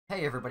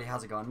Hey everybody,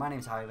 how's it going? My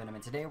name's Howie Venom,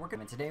 and today we're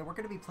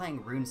gonna be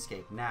playing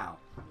Runescape. Now,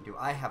 do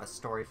I have a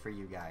story for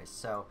you guys?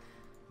 So,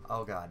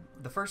 oh god,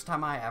 the first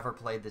time I ever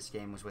played this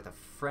game was with a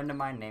friend of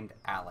mine named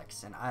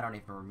Alex, and I don't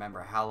even remember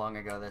how long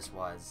ago this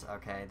was.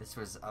 Okay, this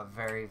was a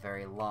very,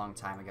 very long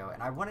time ago,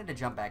 and I wanted to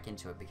jump back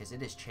into it because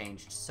it has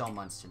changed so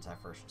much since I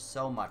first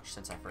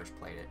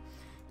played it.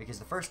 Because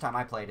the first time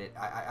I played it,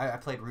 I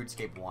played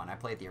Runescape 1. I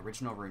played the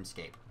original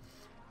Runescape,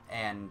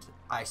 and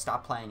I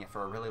stopped playing it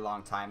for a really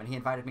long time, and he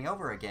invited me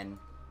over again.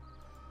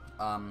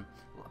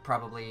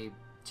 Probably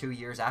 2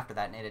 years after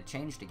that, and it had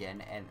changed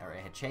again, or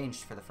it had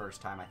changed for the first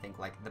time, I think,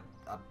 like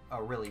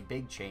a really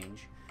big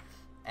change.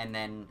 And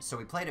then, so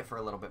we played it for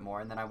a little bit more,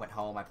 and then I went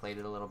home, I played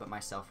it a little bit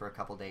myself for a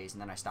couple days,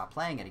 and then I stopped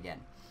playing it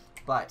again.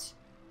 But,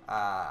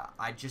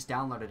 I just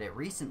downloaded it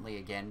recently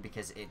again,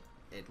 because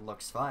it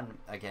looks fun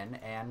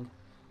again, and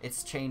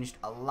it's changed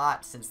a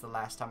lot since the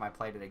last time I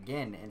played it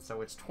again, and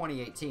so it's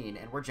 2018,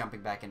 and we're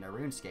jumping back into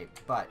RuneScape,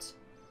 but...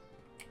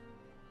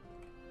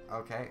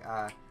 Okay,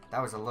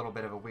 that was a little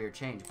bit of a weird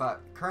change,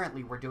 but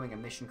currently we're doing a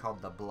mission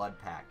called the Blood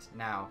Pact.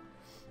 Now,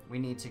 we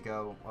need to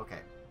go,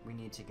 we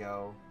need to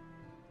go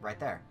right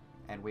there,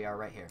 and we are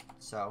right here.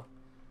 So,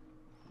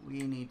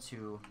 we need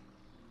to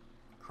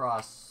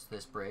cross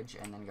this bridge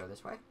and then go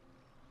this way,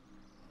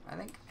 I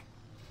think,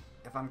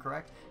 if I'm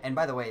correct. And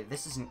by the way,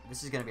 this is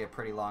going to be a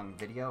pretty long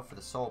video for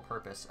the sole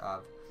purpose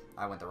of,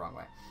 I went the wrong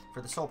way.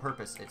 For the sole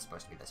purpose, it's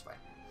supposed to be this way.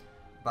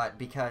 But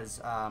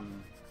because,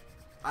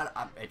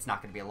 it's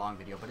not going to be a long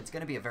video, but it's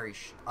going to be a very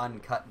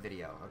uncut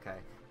video, okay?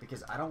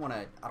 Because I don't want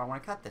to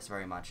cut this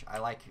very much. I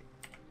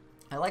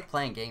like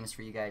playing games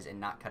for you guys and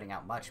not cutting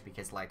out much,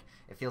 because like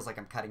it feels like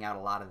I'm cutting out a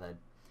lot of the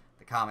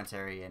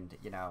commentary, and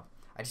you know,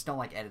 I just don't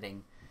like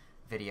editing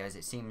videos.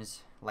 It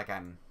seems like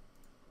I'm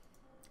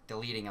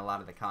deleting a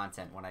lot of the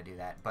content when I do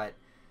that. But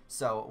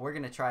so we're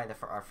going to try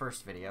our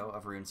first video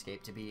of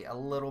RuneScape to be a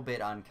little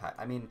bit uncut.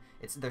 I mean,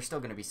 there's still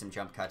going to be some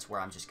jump cuts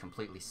where I'm just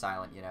completely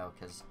silent, you know,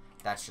 because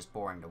that's just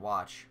boring to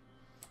watch.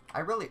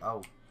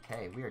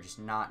 Okay, we are just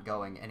not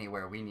going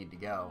anywhere we need to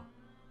go.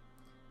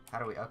 How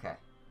do we, okay.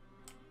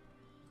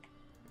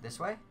 This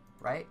way,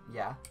 right?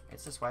 Yeah,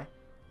 it's this way.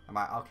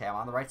 Okay, I'm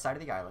on the right side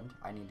of the island.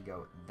 I need to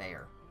go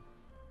there.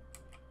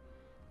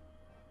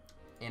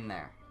 In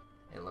there,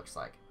 it looks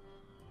like.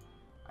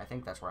 I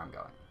think that's where I'm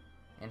going.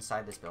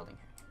 Inside this building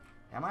here.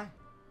 Am I?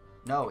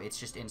 No, it's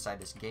just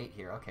inside this gate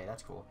here. Okay,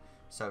 that's cool.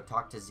 So,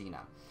 talk to Xena.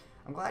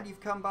 I'm glad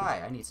you've come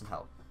by. I need some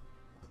help.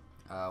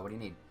 What do you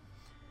need?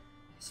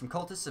 Some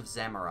cultists of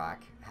Zamorak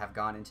have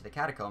gone into the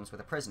catacombs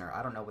with a prisoner.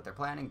 I don't know what they're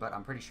planning, but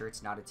I'm pretty sure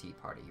it's not a tea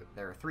party.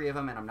 There are 3 of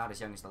them, and I'm not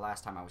as young as the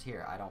last time I was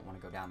here. I don't want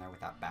to go down there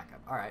without backup.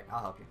 Alright,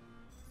 I'll help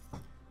you.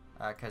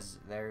 Because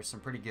there's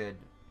some pretty good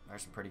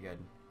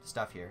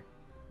stuff here.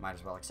 Might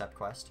as well accept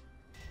quest.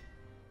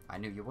 I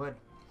knew you would.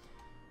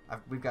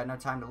 We've got no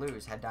time to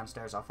lose. Head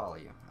downstairs, I'll follow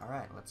you.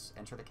 Alright, let's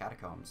enter the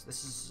catacombs.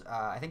 This is,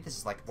 I think this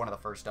is like one of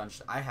the first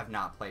dungeons. I have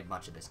not played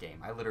much of this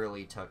game. I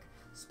literally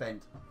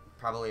spent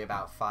probably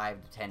about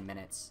 5 to 10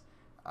 minutes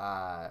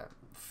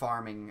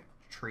farming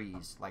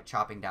trees, like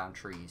chopping down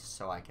trees,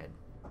 so I could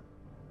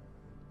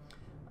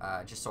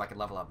just so I could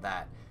level up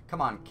that.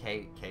 Come on,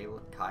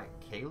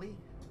 Kaylee?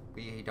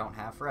 We don't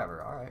have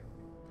forever. All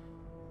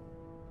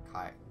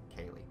right,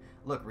 Kaylee.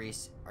 Look,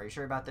 Reese, are you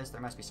sure about this?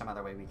 There must be some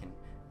other way we can.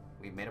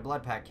 We've made a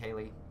blood pact,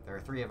 Kaylee. There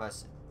are 3 of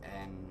us,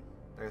 and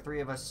there are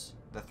 3 of us.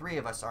 The 3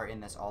 of us are in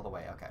this all the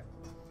way. Okay.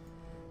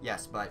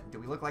 Yes, but do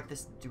we look like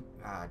this? Do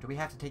we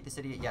have to take this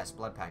idiot? Yes,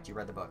 blood pact. You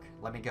read the book.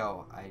 Let me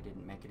go. I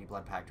didn't make any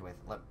blood pact with.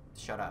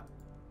 Shut up.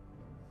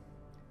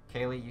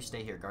 Kaylee, you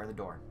stay here. Guard the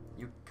door.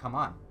 You come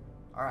on.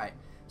 All right.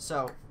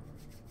 So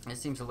it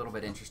seems a little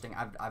bit interesting.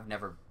 I've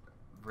never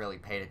really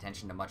paid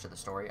attention to much of the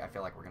story. I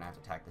feel like we're gonna have to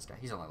attack this guy.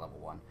 He's only level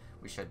 1.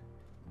 We should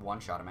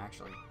one-shot him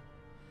actually.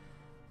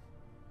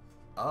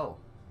 Oh.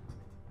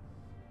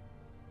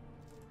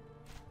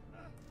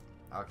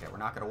 Okay, we're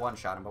not gonna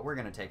one-shot him, but we're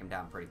gonna take him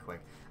down pretty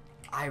quick.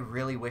 I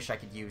really wish I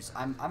could use...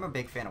 I'm a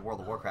big fan of World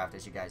of Warcraft,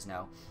 as you guys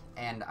know,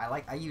 and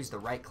I use the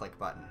right-click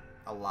button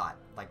a lot,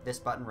 like this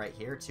button right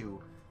here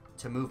to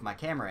move my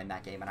camera in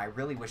that game, and I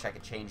really wish I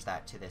could change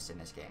that to this in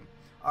this game.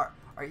 Are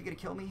you gonna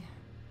kill me?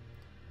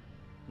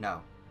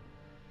 No.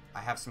 I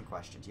have some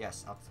questions.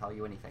 Yes, I'll tell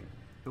you anything.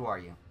 Who are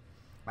you?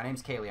 My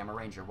name's Kaylee. I'm a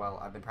ranger. Well,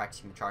 I've been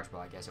practicing the charge bow,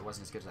 I guess. It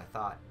wasn't as good as I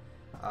thought.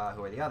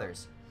 Who are the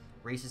others?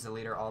 Reese is the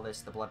leader. All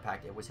this, the blood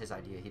pact, it was his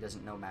idea. He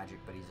doesn't know magic,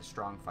 but he's a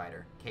strong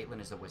fighter. Caitlin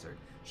is a wizard.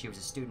 She was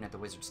a student at the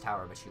Wizard's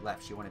Tower, but she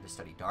left. She wanted to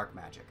study dark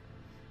magic.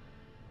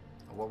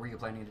 What were you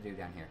planning to do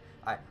down here?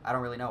 I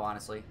don't really know,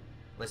 honestly.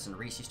 Listen,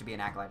 Reese used to be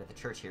an acolyte at the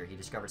church here. He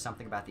discovered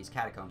something about these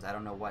catacombs. I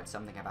don't know what.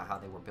 Something about how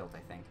they were built,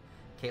 I think.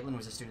 Caitlin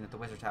was a student at the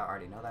Wizard's Tower. I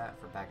already know that.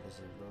 For back this.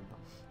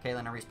 Caitlin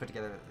and Reese put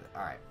together...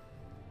 Alright.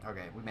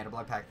 Okay, we made a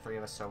blood pact, 3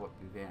 of us, so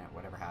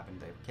whatever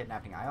happened. They were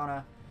kidnapping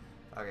Iona.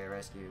 Okay,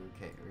 rescue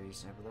Kate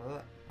Reese.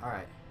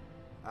 Alright.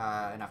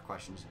 Enough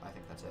questions. I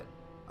think that's it.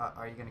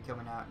 Are you gonna kill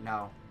me now?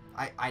 No.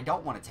 I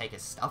don't want to take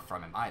his stuff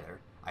from him either.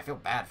 I feel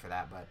bad for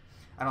that, but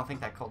I don't think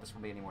that cultist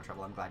will be any more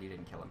trouble. I'm glad you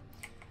didn't kill him.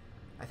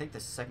 I think the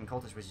second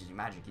cultist was using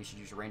magic. You should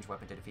use your ranged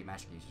weapon to defeat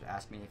magic users.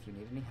 Ask me if you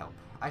need any help.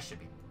 I should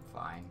be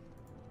fine.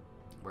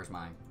 Where's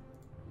mine?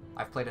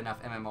 I've played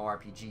enough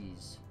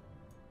MMORPGs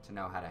to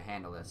know how to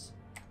handle this.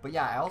 But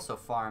yeah, I also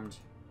farmed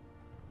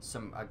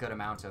a good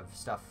amount of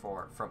stuff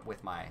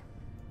with my...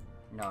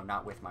 No,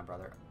 not with my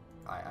brother.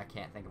 I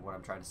can't think of what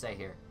I'm trying to say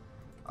here.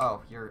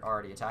 Oh, you're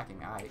already attacking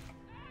me. Alright.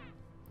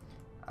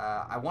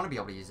 I want to be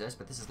able to use this,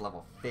 but this is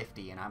level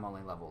 50, and I'm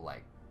only level,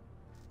 like,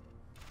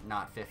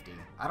 not 50.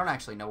 I don't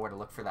actually know where to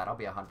look for that. I'll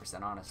be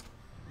 100% honest.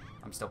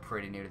 I'm still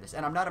pretty new to this.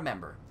 And I'm not a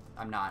member.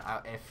 I'm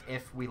not.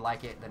 If we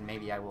like it, then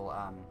maybe I will,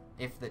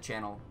 if the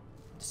channel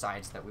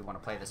decides that we want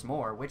to play this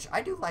more, which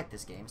I do like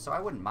this game, so I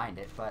wouldn't mind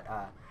it, but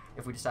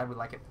if we decide we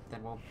like it,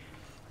 then we'll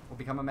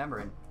become a member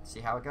and see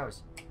how it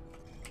goes.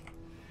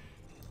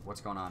 What's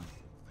going on?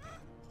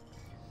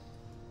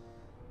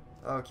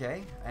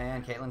 Okay,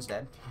 and Caitlin's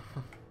dead.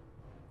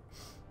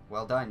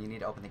 Well done. You need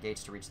to open the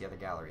gates to reach the other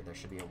gallery. There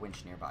should be a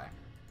winch nearby.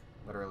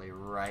 Literally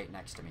right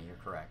next to me. You're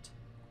correct.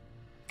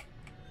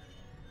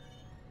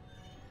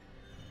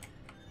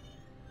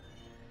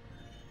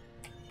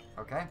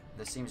 Okay,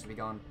 this seems to be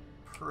going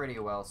pretty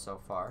well so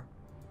far.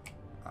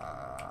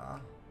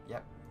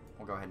 Yep.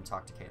 We'll go ahead and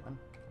talk to Caitlin.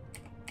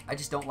 I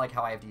just don't like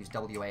how I have to use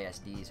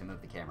WASD to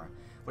move the camera.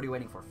 What are you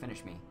waiting for?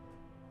 Finish me.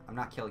 I'm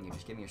not killing you.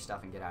 Just give me your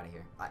stuff and get out of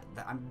here.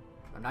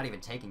 I'm not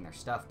even taking their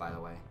stuff, by the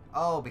way.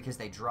 Oh, because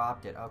they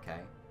dropped it. Okay.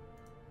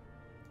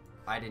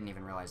 I didn't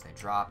even realize they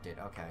dropped it.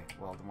 Okay.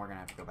 Well, then we're going to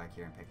have to go back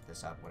here and pick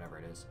this up, whatever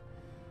it is.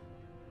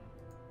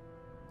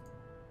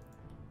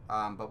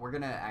 But we're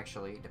going to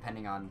actually,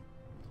 depending on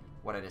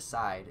what I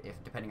decide,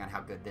 depending on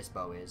how good this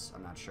bow is,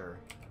 I'm not sure.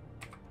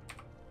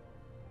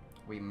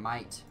 We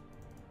might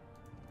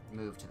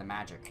move to the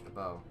magic, the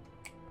bow.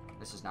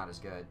 This is not as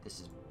good. This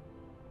is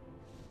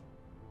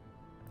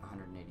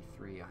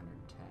 183,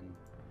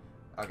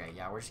 110. Okay,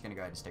 yeah, we're just gonna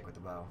go ahead and stick with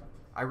the bow.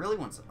 I really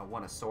want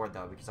a sword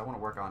though, because I want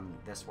to work on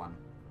this one.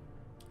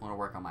 I want to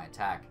work on my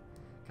attack,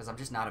 because I'm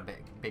just not a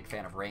big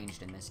fan of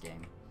ranged in this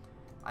game.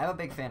 I'm a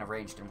big fan of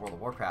ranged in World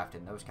of Warcraft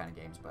and those kind of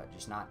games, but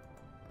just not.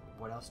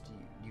 What else do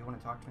you want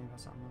to talk to me about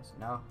something else?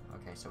 No?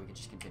 Okay, so we can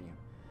just continue.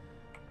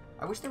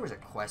 I wish there was a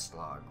quest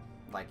log,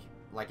 like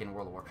in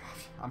World of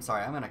Warcraft. I'm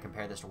sorry, I'm gonna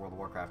compare this to World of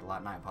Warcraft a lot,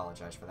 and I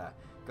apologize for that.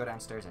 Go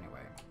downstairs anyway.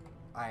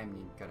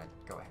 I'm gonna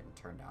go ahead and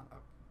turn down. Oh.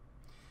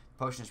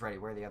 The potion is ready.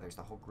 Where are the others?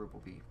 The whole group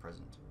will be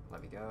present.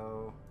 Let me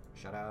go.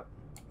 Shut up.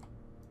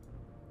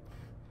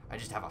 I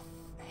just have a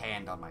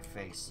hand on my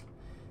face.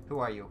 Who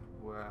are you?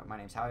 My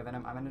name's Howie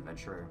Venom. I'm an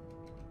adventurer.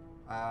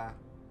 I'll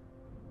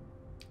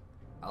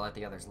let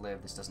the others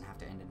live. This doesn't have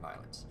to end in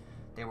violence.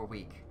 They were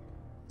weak.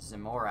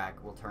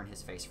 Zamorak will turn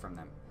his face from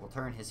them.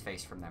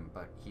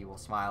 But he will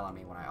smile on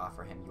me when I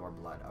offer him your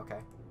blood. Okay.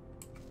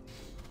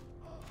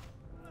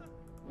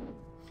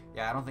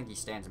 Yeah, I don't think he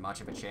stands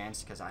much of a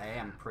chance, because I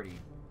am pretty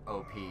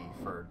OP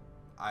for...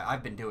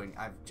 I've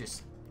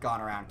just gone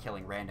around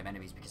killing random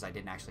enemies because I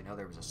didn't actually know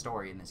there was a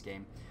story in this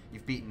game.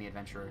 You've beaten me,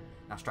 adventurer.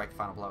 Now strike the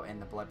final blow.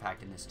 End the blood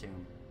pact in this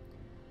tomb.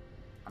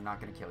 I'm not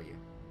going to kill you.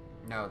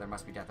 No, there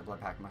must be death. The blood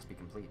pact must be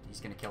complete. He's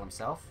going to kill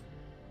himself?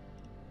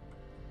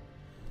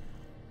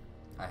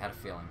 I had a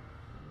feeling.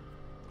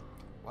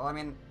 Well, I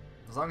mean,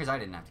 as long as I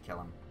didn't have to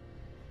kill him.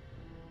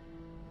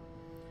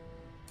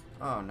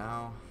 Oh,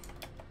 no.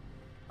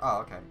 Oh,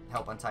 okay.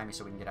 Help untie me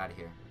so we can get out of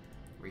here.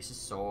 Reese's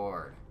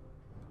sword.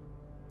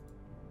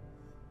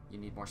 You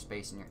need more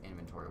space in your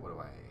inventory. What do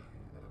I...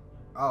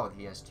 Oh,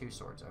 he has 2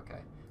 swords. Okay.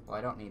 Well,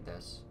 I don't need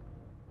this.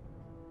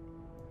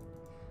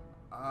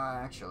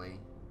 Actually...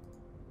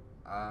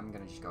 I'm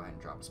gonna just go ahead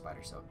and drop a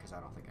spider silk, because I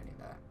don't think I need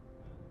that.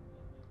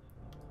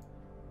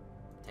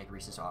 Take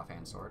Reese's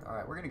offhand sword.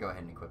 Alright, we're gonna go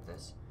ahead and equip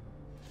this.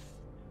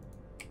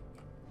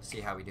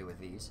 See how we do with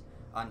these.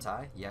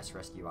 Untie. Yes,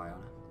 rescue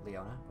Iona.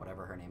 Leona,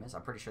 whatever her name is.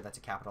 I'm pretty sure that's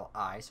a capital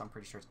I, so I'm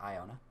pretty sure it's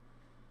Iona.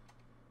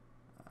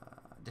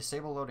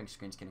 Disable loading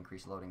screens can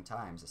increase loading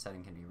times. The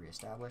setting can be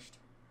reestablished.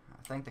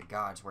 Thank the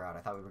gods we're out. I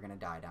thought we were going to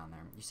die down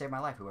there. You saved my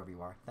life, whoever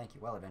you are. Thank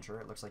you. Well, adventurer,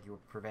 it looks like you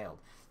prevailed.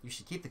 You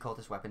should keep the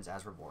cultist weapons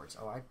as rewards.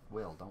 Oh, I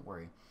will. Don't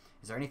worry.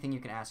 Is there anything you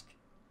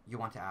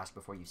want to ask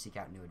before you seek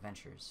out new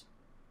adventures?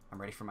 I'm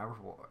ready for my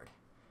reward.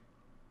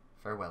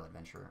 Farewell,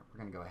 adventurer. We're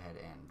going to go ahead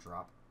and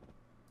drop.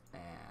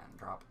 And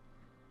drop.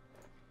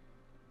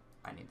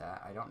 I need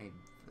that. I don't need...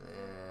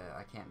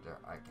 I can't...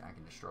 I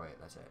can destroy it.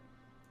 That's it.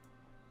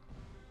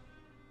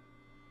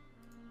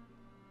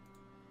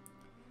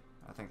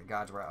 I think the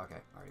gods were... Okay,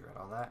 already read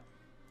all that.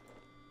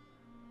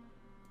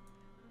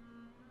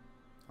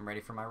 I'm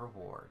ready for my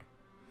reward.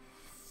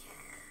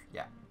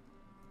 Yeah.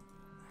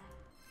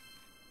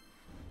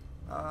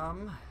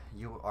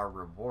 You are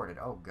rewarded.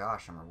 Oh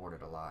gosh, I'm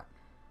rewarded a lot.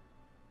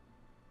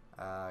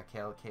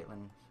 Kale,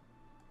 Caitlin,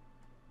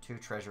 2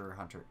 treasure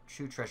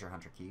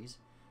hunter keys,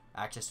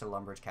 access to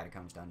Lumbridge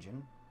Catacombs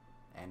dungeon,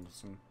 and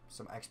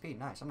some XP.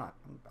 Nice.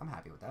 I'm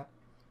happy with that.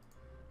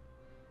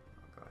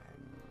 I'll go ahead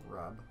and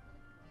rub.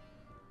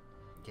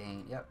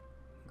 Gain. Yep.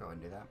 Go ahead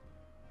and do that.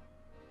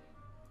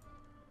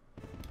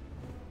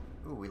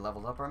 Ooh, we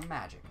leveled up our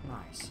magic.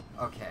 Nice.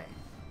 Okay.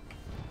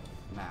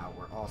 Now,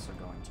 we're also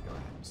going to go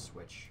ahead and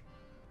switch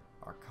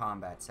our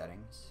combat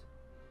settings.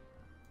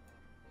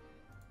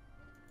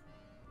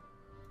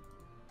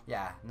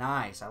 Yeah,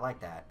 nice. I like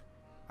that.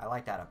 I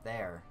like that up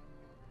there.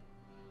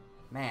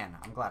 Man,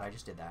 I'm glad I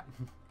just did that.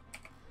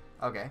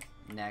 Okay,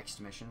 next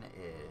mission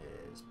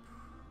is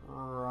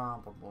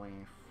probably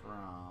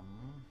from...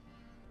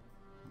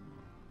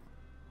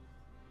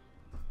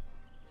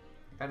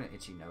 I got an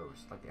itchy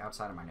nose. Like, the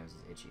outside of my nose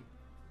is itchy.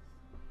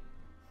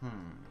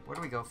 Where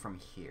do we go from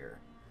here?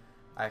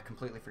 I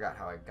completely forgot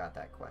how I got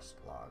that quest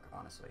log,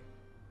 honestly.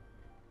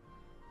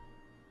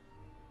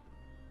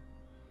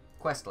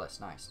 Quest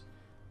list, nice.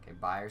 Okay,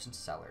 buyers and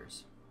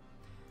sellers.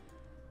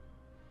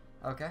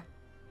 Okay.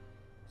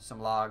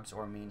 Some logs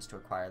or means to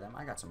acquire them.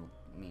 I got some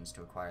means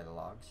to acquire the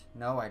logs.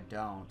 No, I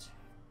don't.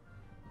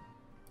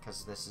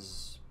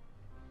 This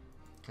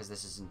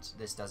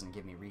doesn't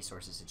give me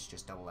resources, it's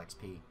just double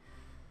XP.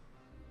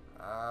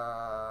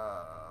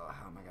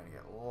 How am I gonna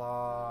get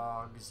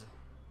logs?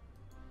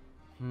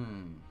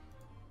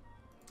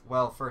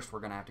 Well, first we're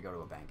gonna have to go to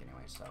a bank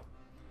anyway, so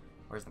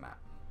where's the map?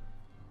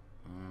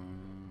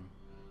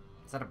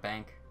 Is that a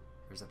bank?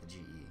 Or is that the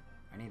GE?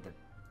 I need the...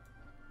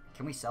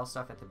 Can we sell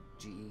stuff at the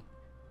GE?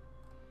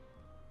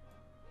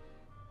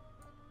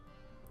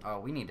 Oh,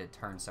 we need to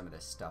turn some of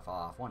this stuff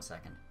off. 1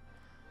 second.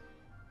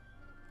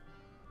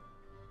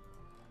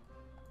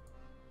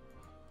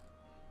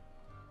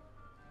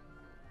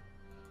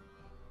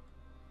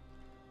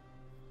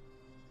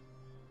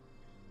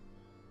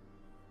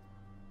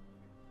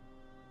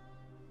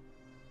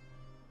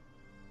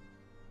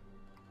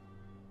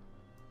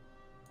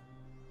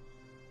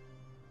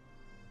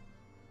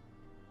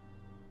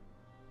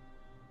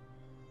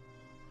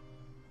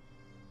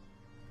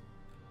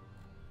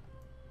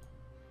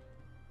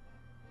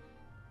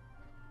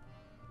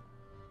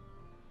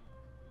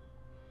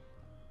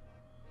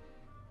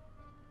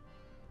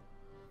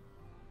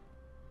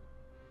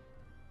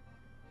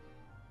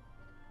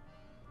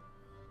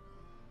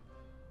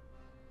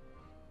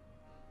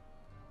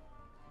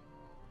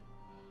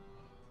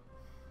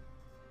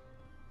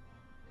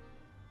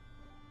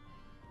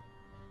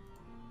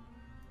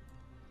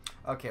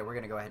 Okay, we're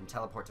going to go ahead and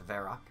teleport to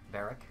Varrock,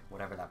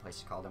 whatever that place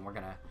is called, and we're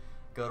going to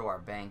go to our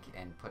bank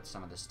and put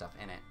some of this stuff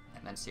in it,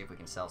 and then see if we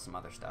can sell some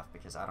other stuff,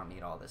 because I don't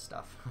need all this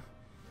stuff.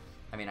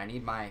 I mean, I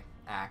need my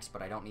axe,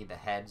 but I don't need the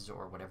heads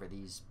or whatever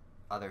these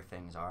other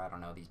things are. I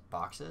don't know, these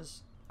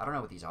boxes? I don't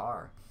know what these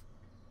are.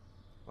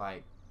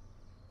 Like,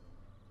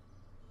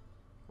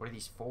 what are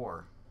these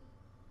for?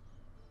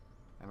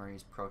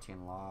 Memories,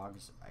 protein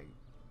logs,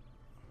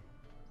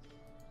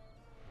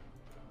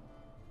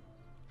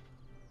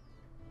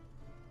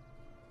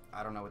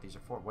 I don't know what these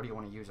are for. What do you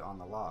want to use on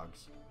the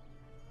logs?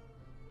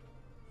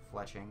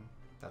 Fletching.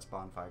 That's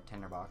bonfire.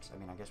 Tinderbox. I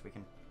mean, I guess we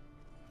can...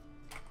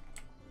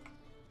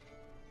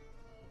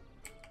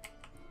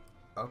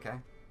 Okay.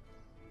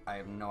 I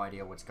have no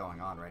idea what's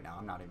going on right now.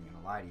 I'm not even going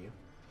to lie to you.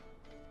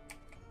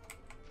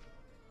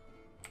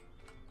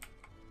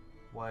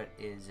 What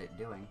is it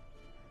doing?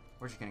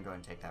 We're just going to go ahead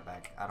and take that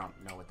back. I don't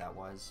know what that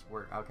was.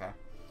 Okay.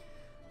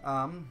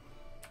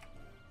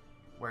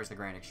 Where's the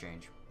Grand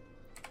Exchange?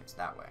 It's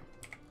that way.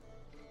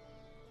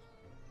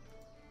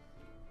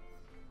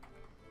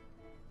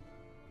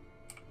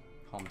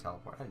 Home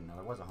teleport. I didn't know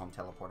there was a home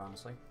teleport,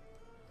 honestly.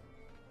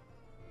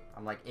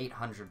 I'm like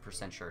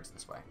 800% sure it's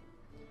this way.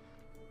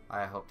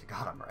 I hope to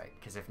God I'm right,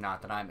 because if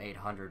not, then I'm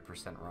 800%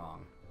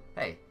 wrong.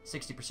 Hey,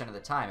 60% of the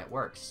time it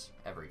works.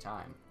 Every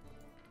time.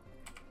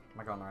 Am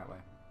I going the right way?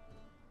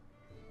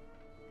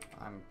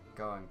 I'm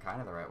going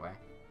kind of the right way.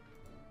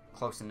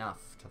 Close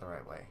enough to the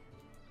right way.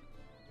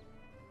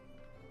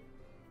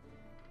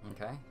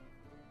 Okay.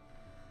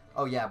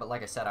 Oh yeah, but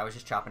like I said, I was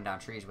just chopping down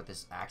trees with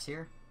this axe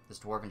here. This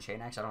dwarven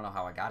chain axe. I don't know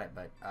how I got it,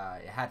 but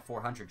it had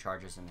 400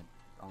 charges and it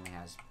only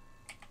has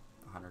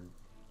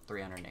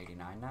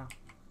 389 now.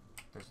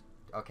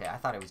 Okay, I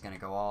thought it was gonna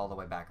go all the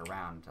way back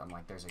around. I'm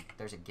like, there's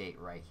a gate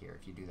right here.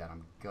 If you do that,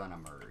 I'm gonna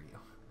murder you.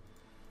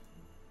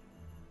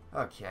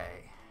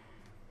 Okay.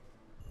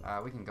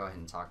 We can go ahead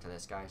and talk to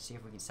this guy. See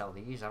if we can sell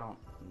these. I don't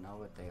know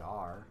what they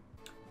are.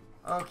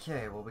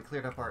 Okay, well we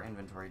cleared up our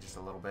inventory just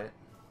a little bit.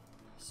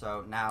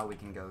 So now we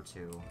can go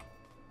to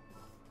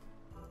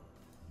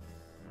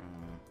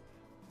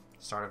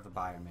start of the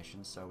bio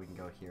mission, so we can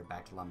go here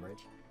back to Lumbridge.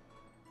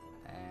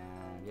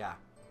 And yeah.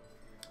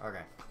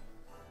 Okay.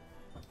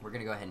 We're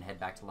gonna go ahead and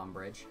head back to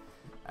Lumbridge,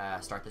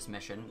 start this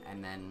mission,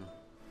 and then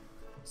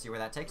see where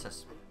that takes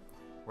us.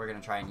 We're gonna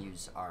try and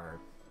use our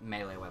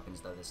melee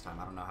weapons though this time.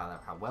 I don't know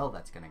how well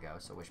that's gonna go,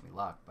 so wish me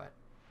luck, but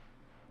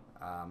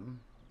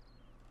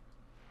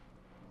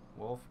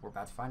well, we're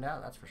about to find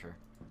out, that's for sure.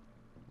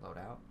 Load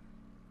out.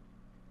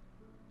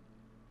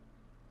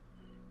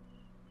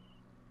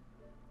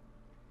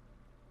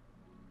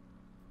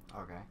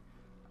 Okay.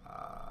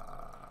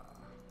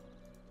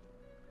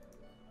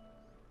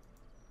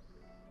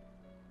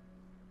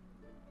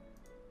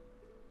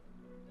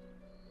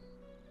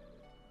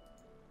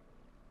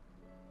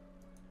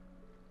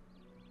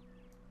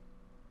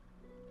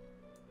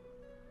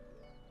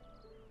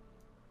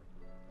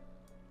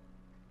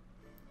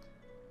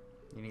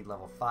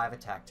 level 5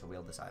 attack to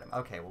wield this item.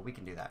 Okay, well, we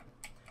can do that.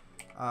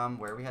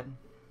 Where are we heading?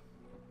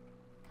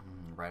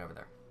 Right over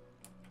there.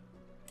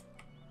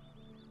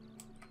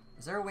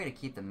 Is there a way to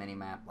keep the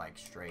mini-map, like,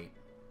 straight?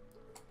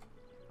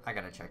 I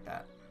gotta check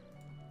that.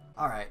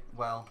 Alright,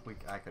 well,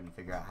 I couldn't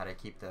figure out how to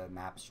keep the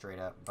map straight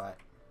up, but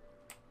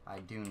I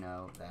do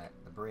know that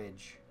the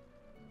bridge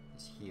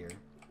is here.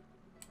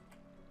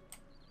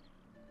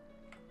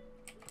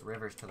 The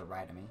river's to the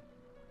right of me.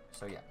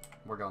 So yeah,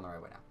 we're going the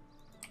right way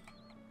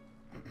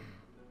now.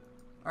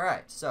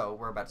 Alright, so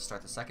we're about to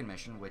start the second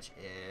mission, which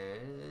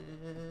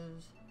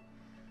is...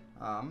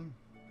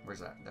 where's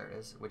that? There it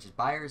is. Which is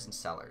buyers and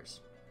sellers.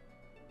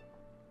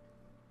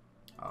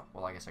 Oh,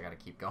 well, I guess I gotta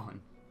keep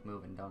going.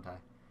 Moving, don't I?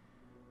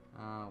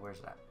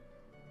 Where's that?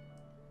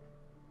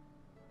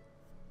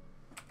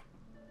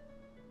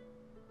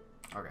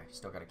 Okay,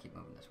 still gotta keep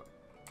moving this way.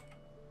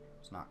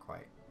 It's not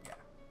quite, yeah.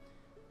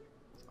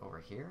 It's over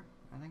here,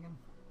 I think. Am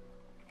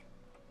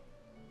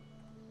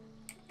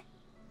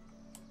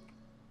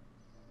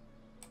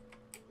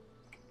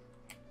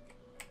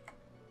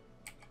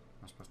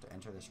I supposed to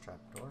enter this trap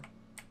door?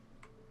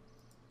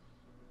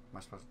 Am I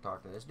supposed to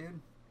talk to this dude?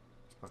 Am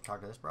I supposed to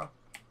talk to this bro?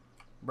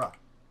 Bruh.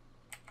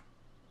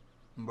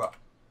 Bruh.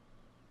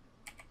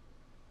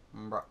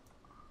 Bruh.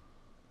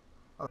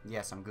 Oh,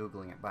 yes, I'm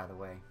Googling it, by the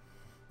way.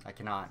 I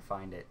cannot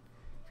find it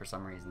for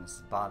some reason. This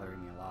is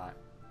bothering me a lot.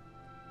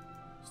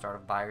 Start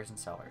of buyers and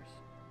sellers.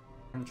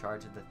 In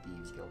charge of the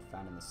Thieves Guild,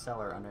 found in the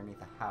cellar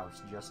underneath a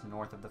house just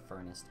north of the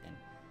Furnace Inn.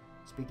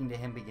 Speaking to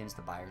him begins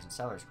the buyers and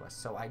sellers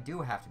quest. So I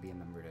do have to be a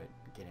member to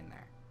get in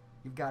there.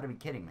 You've got to be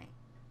kidding me.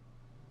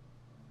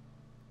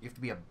 You have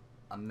to be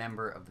a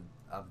member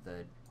of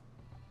the.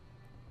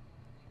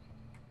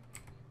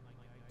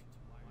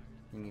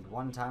 You need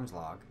 1 times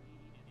log.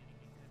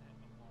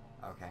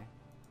 Okay.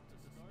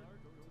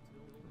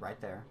 Right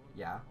there.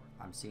 Yeah,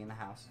 I'm seeing the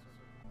house.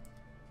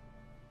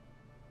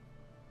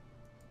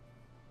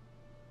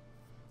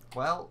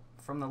 Well,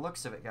 from the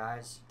looks of it,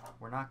 guys,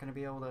 we're not going to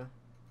be able to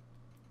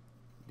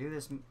do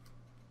this.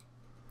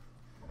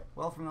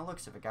 Well, from the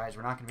looks of it, guys,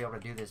 we're not going to be able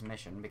to do this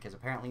mission because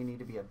apparently you need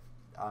to be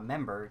a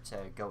member to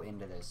go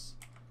into this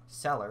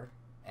cellar,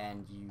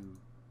 and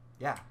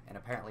yeah, and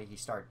apparently he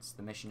starts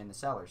the mission in the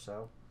cellar,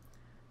 so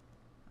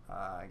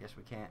I guess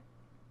we can't.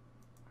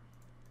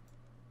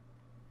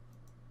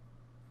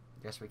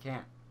 Guess we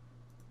can't.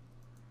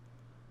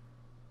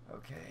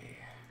 Okay.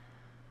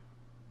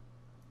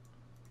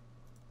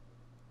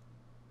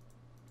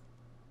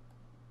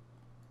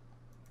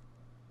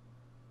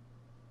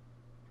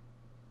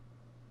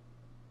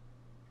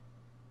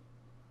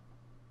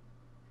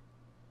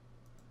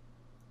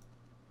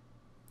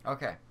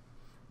 Okay.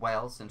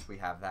 Well, since we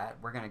have that,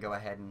 we're going to go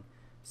ahead and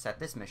set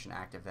this mission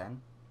active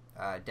then.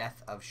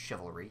 Death of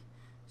Chivalry.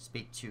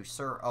 Speak to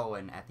Sir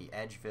Owen at the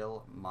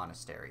Edgeville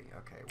Monastery.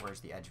 Okay, where's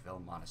the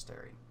Edgeville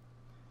Monastery?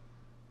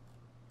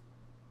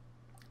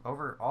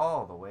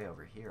 All the way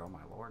over here, oh my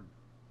lord.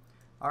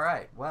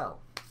 Alright, well,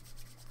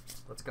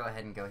 let's go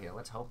ahead and go here.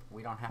 Let's hope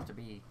we don't have to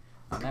be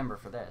a member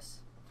for this.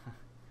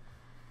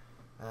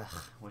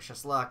 Ugh, wish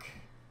us luck.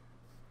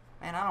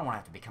 Man, I don't want to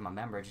have to become a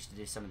member just to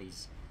do some of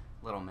these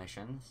little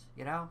missions,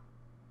 you know?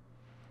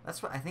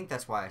 I think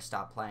that's why I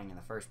stopped playing in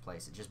the first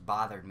place. It just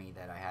bothered me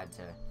that I had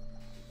to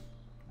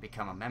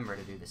become a member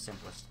to do the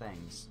simplest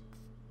things.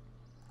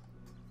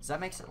 Does that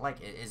make it like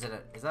is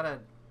that a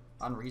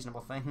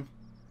unreasonable thing?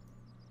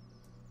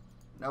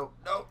 No,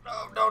 no,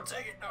 no, don't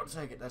take it, don't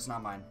take it. That's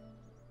not mine.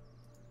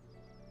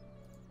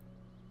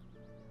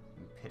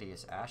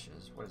 Imperious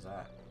Ashes, what is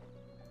that?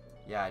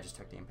 Yeah, I just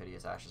took the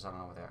Imperious Ashes. I don't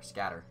know what they are.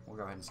 Scatter. We'll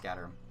go ahead and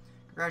scatter them.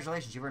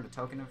 Congratulations, you've earned a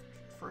token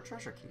for a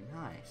treasure key.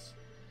 Nice.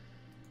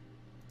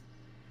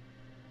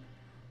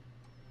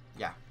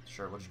 Yeah,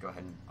 sure, we'll just go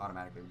ahead and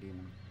automatically redeem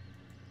them.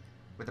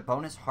 With a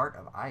bonus Heart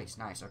of Ice.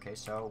 Nice. Okay,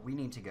 so we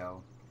need to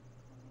go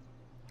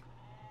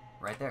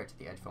right there to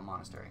the Edgeville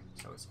Monastery.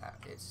 So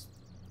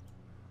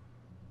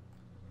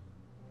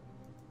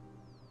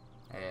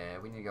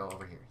we need to go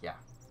over here. Yeah.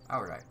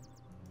 Alright.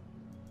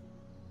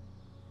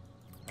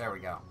 There we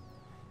go.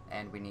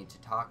 And we need to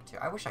talk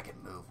to... I wish I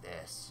could move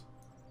this.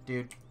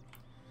 Dude.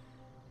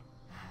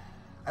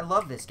 I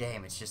love this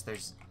game. It's just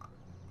there's...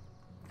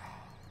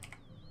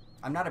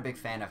 I'm not a big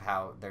fan of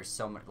how there's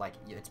so much... Like,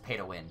 it's pay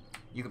to win.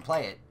 You can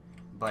play it,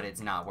 but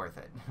it's not worth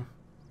it.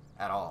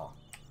 At all.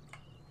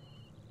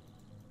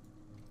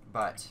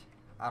 But,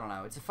 I don't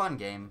know. It's a fun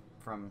game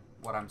from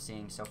what I'm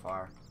seeing so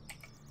far.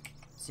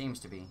 Seems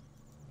to be.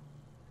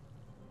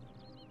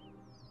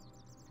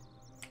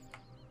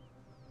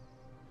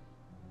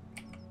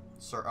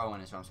 Sir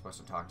Owen is who I'm supposed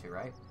to talk to,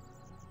 right?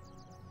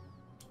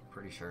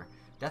 Pretty sure.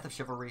 Death of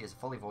Chivalry is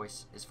fully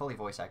voice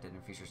acted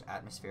and features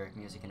atmospheric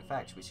music and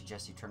effects. We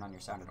suggest you turn on your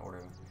sound in order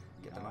to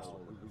get the most.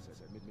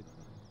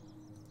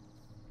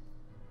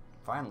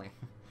 Finally.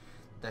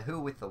 The who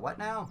with the what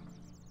now?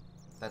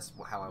 That's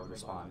how I would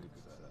respond.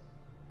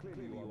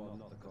 Clearly you are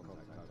not the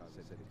contact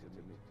I said it to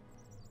admit.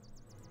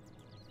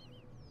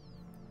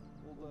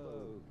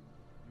 Although,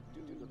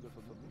 you do look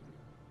familiar.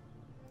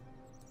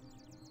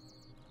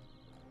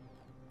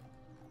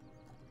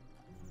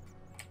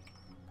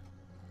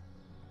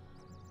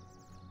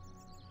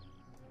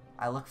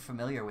 I look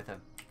familiar with a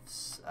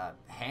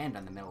hand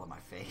in the middle of my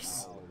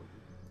face.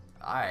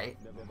 Alright.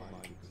 Never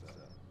mind, sir.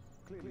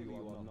 Clearly you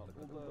are not the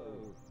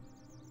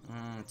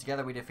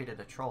Together we defeated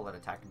a troll that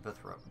attacked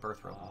Birthrow.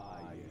 Ah,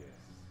 yes.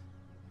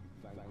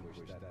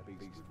 Vanquished that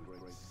beast with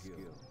great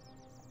skill.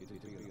 It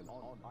would be an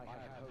honor. I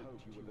had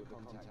hoped you were the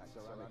contact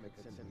Sir Alec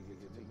had sent me here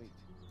to meet.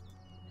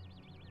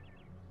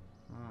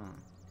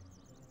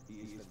 He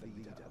is the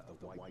leader of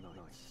the White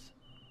Knights.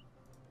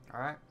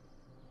 Alright.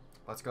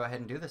 Let's go ahead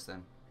and do this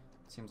then.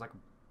 Seems like a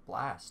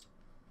blast.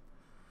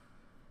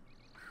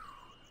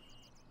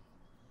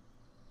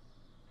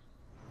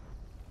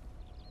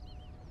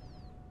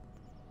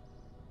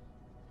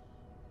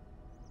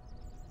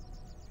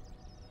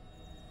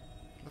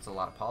 That's a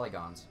lot of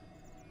polygons.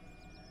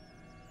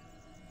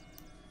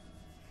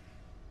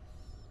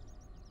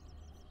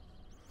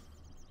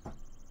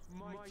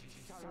 Mighty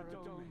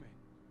Saradome.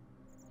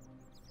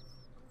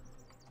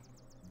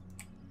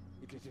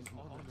 It is an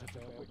honor to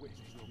bear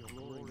witness to your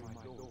glory, my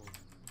lord.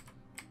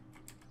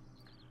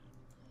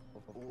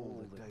 Of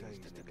all the days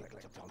to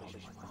neglect to polish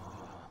my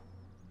armor.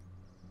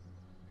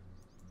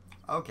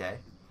 Okay.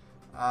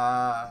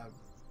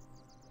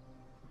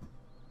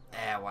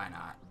 Why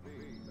not?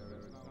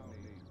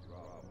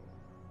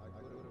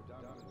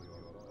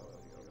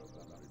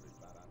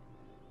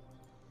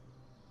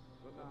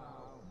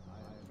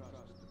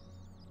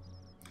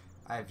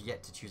 I have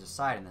yet to choose a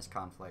side in this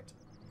conflict.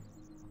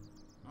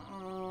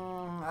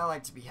 I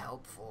like to be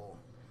helpful.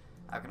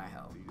 How can I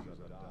help?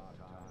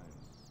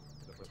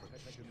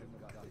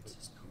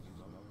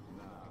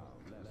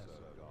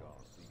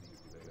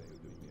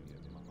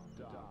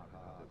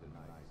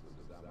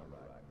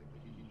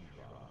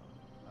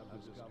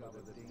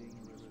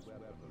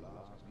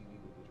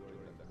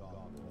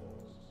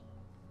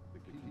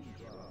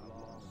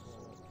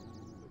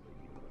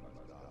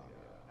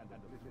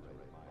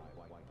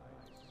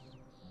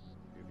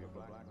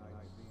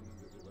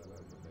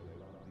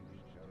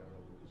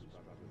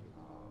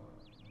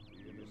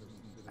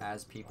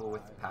 As people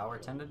with power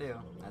tend to do.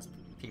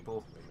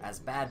 As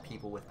bad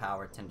people with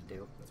power tend to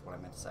do. That's what I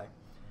meant to say.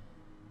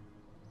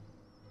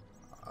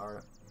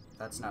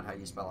 That's not how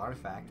you spell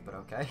artifact, but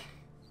okay.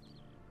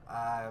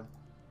 I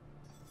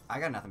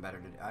got nothing better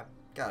to do. I've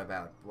got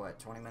about, what,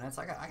 20 minutes?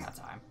 I got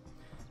time.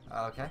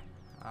 Okay.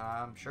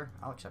 Sure.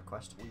 I'll accept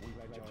quest.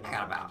 I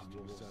got about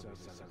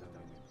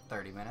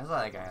 30 minutes.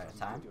 I think I got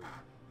time.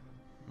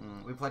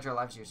 We pledge our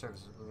lives to your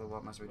service.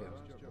 What must we do?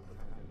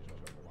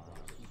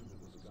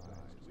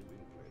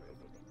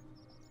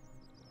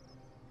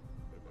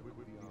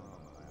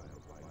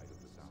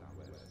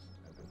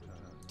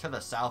 To the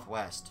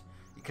southwest.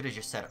 You could have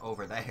just said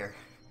over there.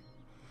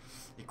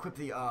 Equip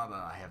the armor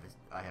I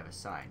have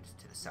assigned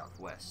to the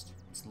southwest.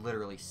 It's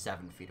literally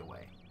 7 feet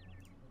away.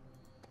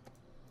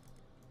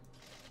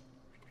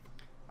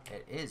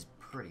 It is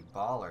pretty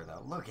baller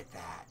though. Look at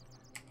that.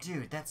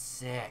 Dude, that's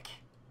sick.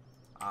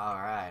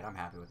 Alright, I'm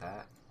happy with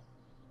that.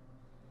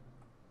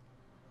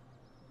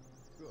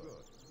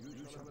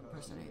 You shall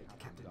impersonate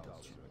Captain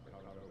Dulcin.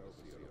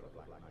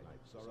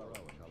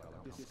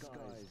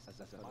 Disguised as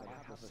if I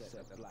have a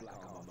set of black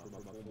armor from a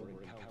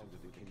former encounter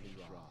with King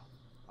Shra.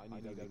 I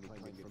need only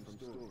claim it from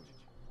storage.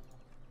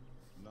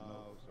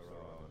 Now, Sir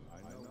Owen, I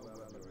know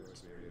well your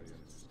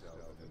experience,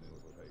 stealth, and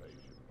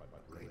infiltration, but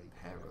Great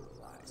peril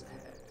lies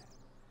ahead.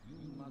 You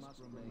must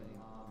remain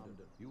armed.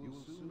 You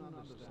will soon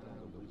understand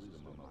the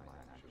wisdom of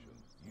my actions.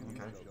 You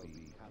shall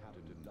be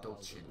Captain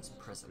Dulcin's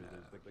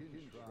prisoner. The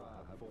King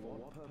Shra. For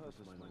what purpose,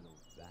 my lord?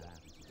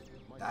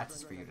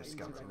 That's for you to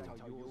discover.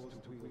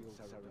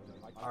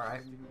 All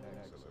Alright.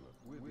 excellent.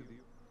 With you.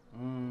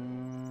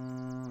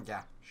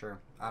 Yeah, sure.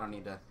 I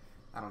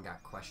don't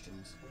got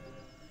questions.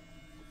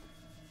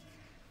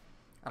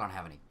 I don't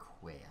have any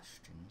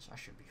questions. I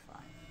should be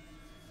fine.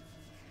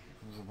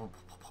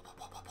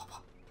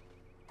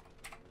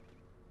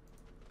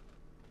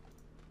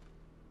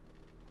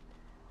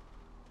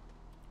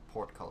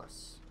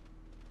 Portcullis.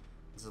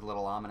 This is a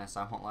little ominous,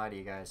 I won't lie to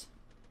you guys.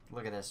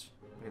 Look at this.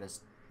 Look at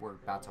this. We're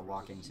about to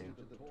walk into.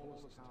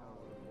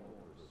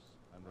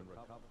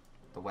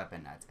 The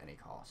weapon at any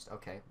cost.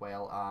 Okay,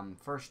 well,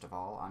 first of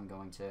all, I'm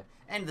going to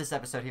end this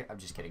episode here. I'm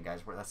just kidding,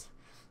 guys.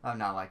 I'm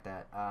not like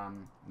that.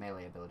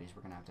 Melee abilities,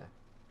 we're gonna have to...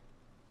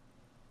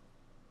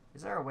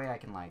 Is there a way I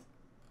can,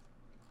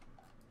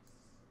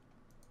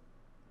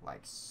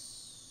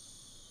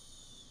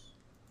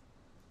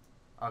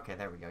 Okay,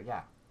 there we go,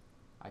 yeah.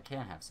 I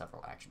can have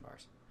several action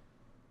bars.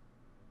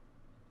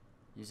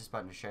 Use this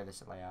button to share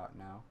this layout,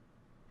 no.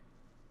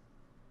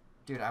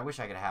 Dude, I wish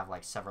I could have,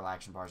 several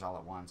action bars all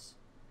at once.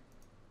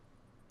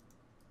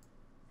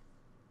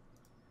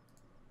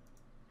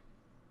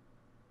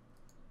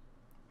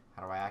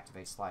 How do I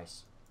activate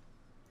slice?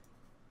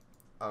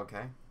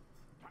 Okay.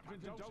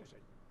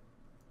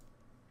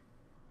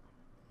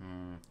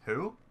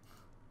 Who?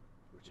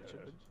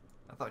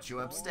 I thought you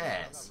were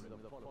upstairs.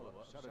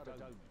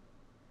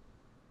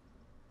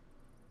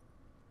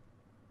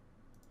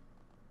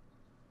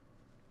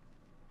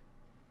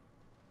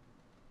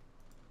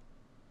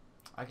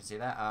 I can see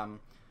that.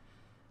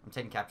 I'm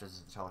taking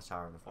captives the tallest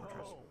tower of the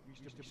fortress.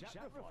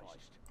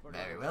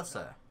 Very well,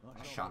 sir.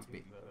 I shan't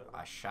be.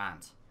 I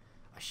shan't.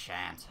 I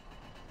shan't.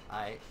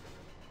 Well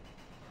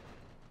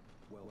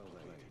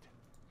played.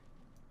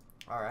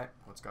 Alright,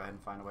 let's go ahead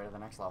and find a way to the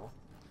next level.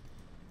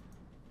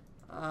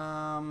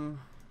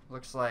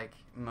 Looks like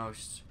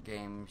most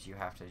games you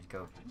have to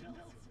go.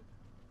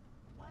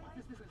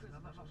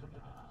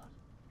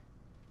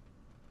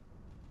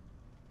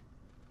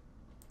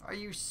 Are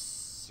you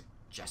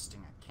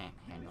suggesting I can't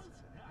handle?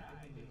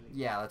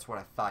 Yeah, that's what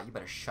I thought. You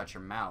better shut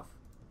your mouth.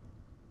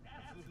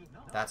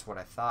 That's what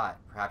I thought.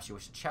 Perhaps you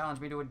wish to challenge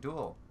me to a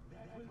duel.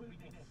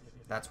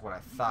 That's what I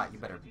thought. You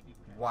better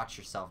watch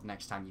yourself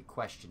next time you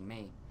question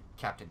me,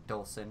 Captain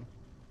Dolson.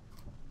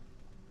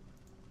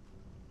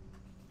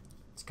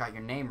 It's got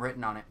your name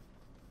written on it.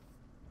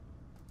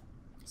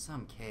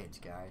 Some kids,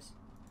 guys.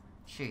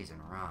 Cheese and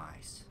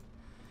rice.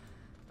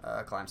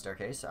 Climb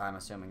staircase. I'm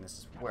assuming this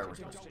is where we're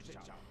supposed to go.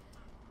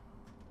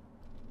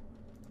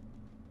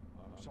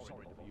 I'm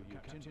sorry to you,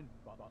 Captain,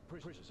 but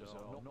prisoners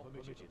are not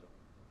permitted.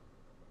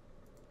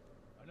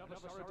 Another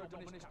Sarah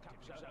Dominus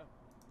captive, sir.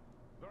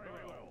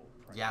 Very well.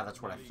 Yeah,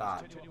 that's what I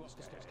thought.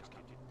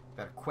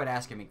 Better quit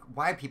asking me.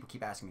 Why do people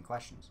keep asking me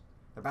questions?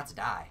 They're about to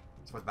die.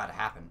 That's what's about to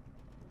happen.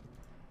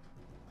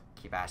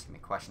 Keep asking me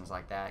questions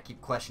like that.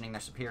 Keep questioning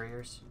their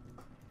superiors.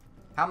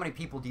 How many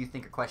people do you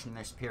think are questioning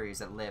their superiors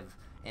that live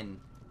in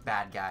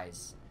bad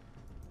guys?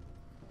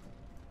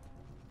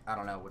 I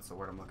don't know. What's the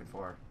word I'm looking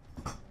for?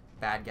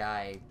 Bad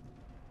guy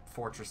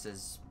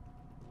fortresses.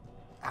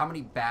 How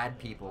many bad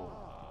people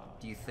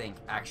do you think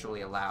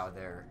actually allow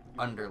their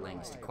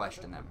underlings to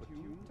question them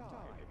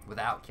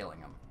without killing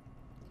them?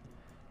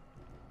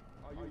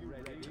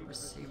 To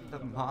receive the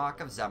mark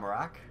of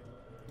Zamorak?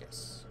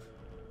 Yes.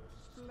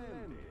 You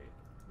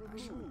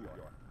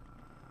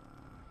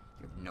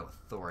have no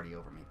authority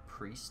over me,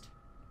 priest.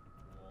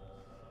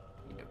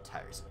 You know,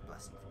 tiresome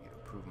blessing for you to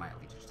prove my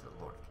allegiance to the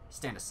Lord.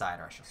 Stand aside,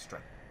 or I shall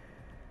strike.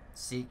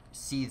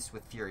 Seethes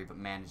with fury, but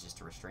manages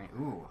to restrain.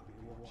 Ooh.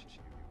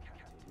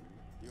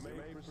 You may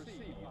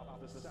proceed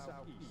up the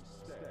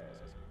southeast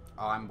stairs.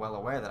 Oh, I'm well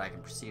aware that I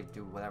can proceed to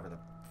do whatever the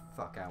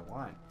fuck I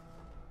want.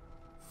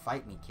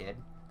 Fight me, kid.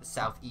 The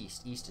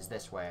southeast. East is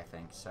this way, I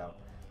think. So,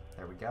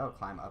 there we go.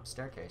 Climb up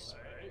staircase.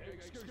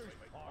 Excuse me,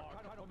 I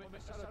cannot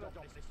permit Sarah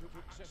Dominus to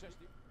access the...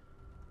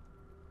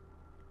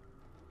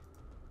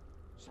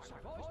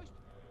 Sacrificed?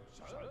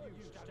 Sir,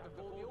 you stand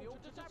before the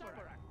altar to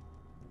Zamorak.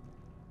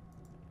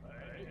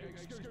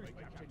 Excuse me,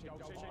 Captain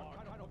Dolson, I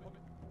cannot permit...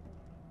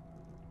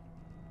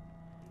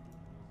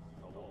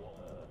 For what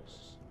purpose?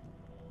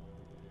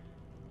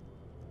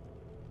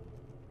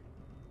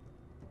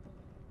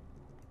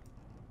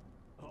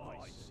 I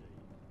see.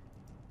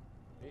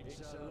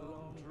 It's a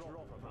long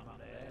drop from up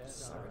there.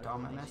 Sarah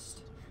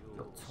Dominus,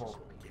 you'll talk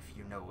if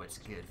you know what's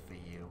good for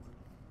you.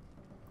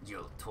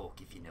 You'll talk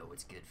if you know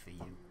what's good for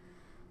you.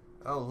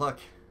 Oh, look.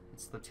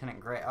 It's Lieutenant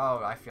Gray.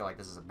 Oh, I feel like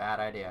this is a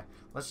bad idea.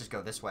 Let's just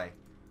go this way.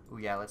 Ooh,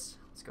 yeah, let's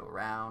go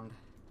around.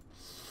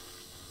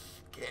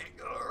 Can't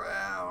go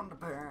around,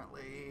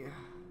 apparently.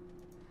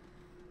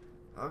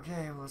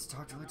 Okay, well, let's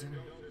talk to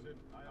Lieutenant.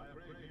 I have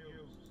great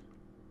news.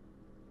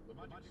 The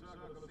magic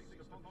circle has ceased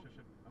to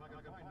function, and I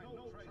can find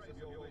no trace of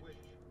your wish.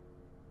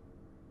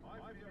 I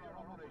fear our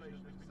operation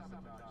has been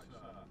sabotaged, sir.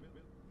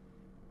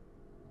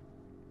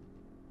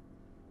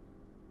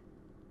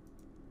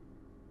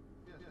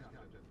 Yes,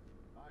 Captain.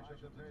 I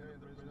shall obtain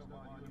the result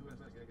while you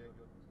investigate.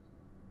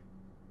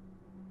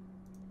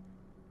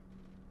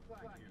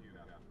 Thank you,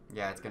 Captain.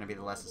 Yeah, it's gonna be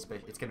the less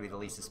suspicious. It's gonna be the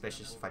least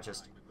suspicious if I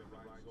just.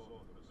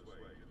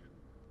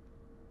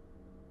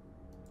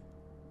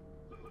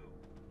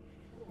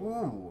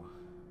 Ooh,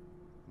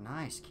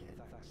 nice, kid.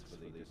 Thanks for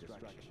the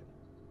distraction.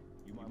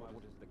 You might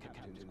want the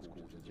captain's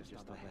quarters just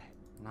up ahead.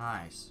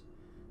 Nice.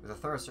 With a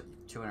thorough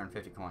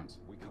 250 coins.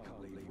 We can't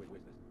leave with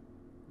it.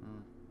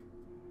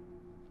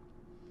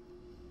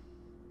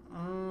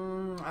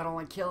 I don't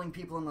like killing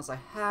people unless I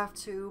have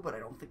to, but I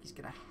don't think he's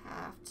gonna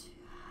have to.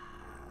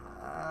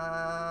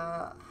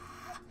 I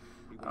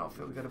don't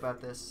feel good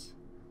about this.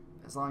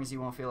 As long as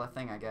you won't feel a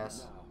thing, I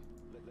guess.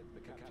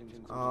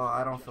 Oh,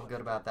 I don't feel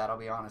good about that, I'll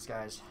be honest,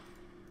 guys.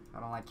 I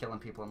don't like killing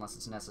people unless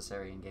it's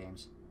necessary in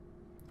games.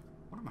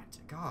 What am I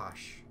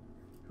gosh.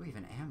 Who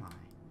even am I?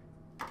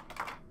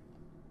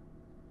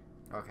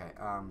 Okay,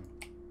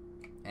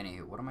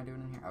 anywho, what am I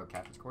doing in here? Oh,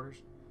 captain's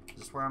quarters? Is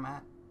this where I'm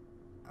at?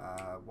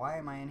 Why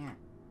am I in here?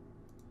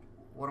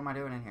 What am I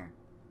doing in here?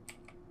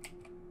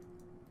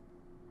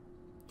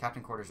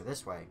 Captain quarters are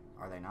this way,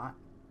 are they not?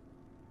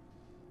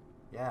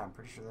 Yeah, I'm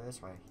pretty sure they're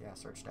this way. Yeah,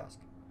 search desk.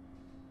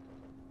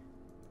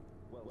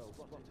 Well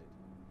spotted.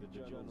 The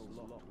journal's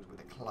locked With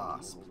a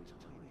clasp.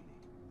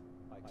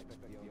 I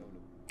expect the owner...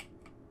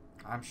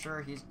 I'm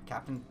sure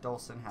Captain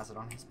Dolson has it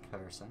on his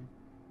person.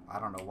 I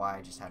don't know why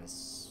I just had an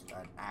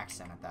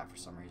accent at that for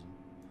some reason.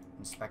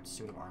 Inspect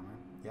suit of armor.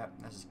 Yep,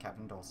 this is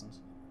Captain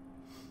Dolson's.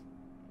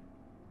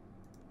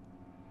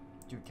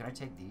 Dude, can I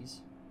take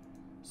these?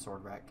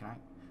 Sword rack, can I?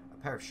 A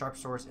pair of sharp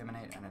swords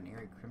emanate and an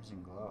eerie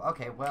crimson glow.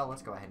 Okay, well,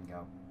 let's go ahead and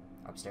go.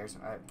 Upstairs?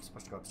 I'm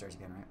supposed to go upstairs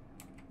again, right?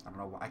 I don't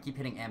know why. I keep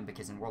hitting M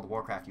because in World of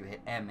Warcraft you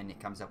hit M and it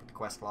comes up with the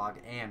quest log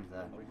and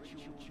the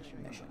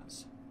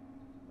missions.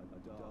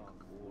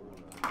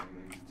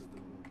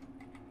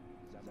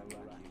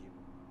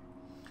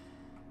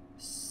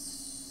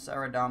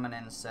 Sarah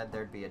Dominin said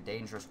there'd be a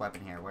dangerous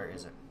weapon here. Where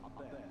is it?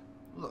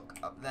 Look,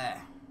 up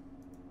there.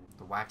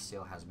 The wax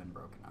seal has been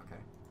broken.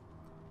 Okay.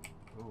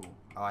 Ooh.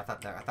 Oh, I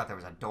thought there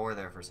was a door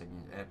there for a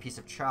second. A piece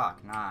of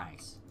chalk.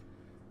 Nice.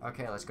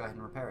 Okay, let's go ahead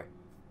and repair it.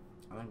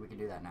 I think we can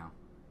do that now.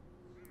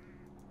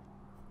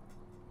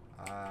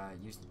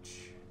 Use the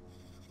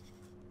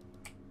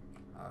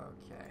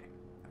okay.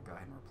 I'll go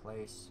ahead and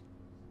replace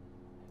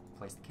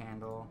the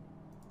candle.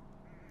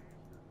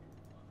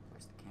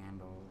 Place the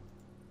candle.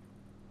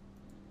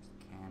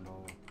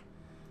 Candle.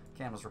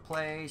 Candle's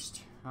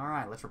replaced.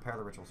 Alright, let's repair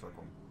the ritual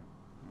circle.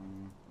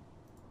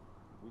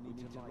 We need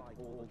to light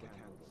all the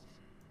candles.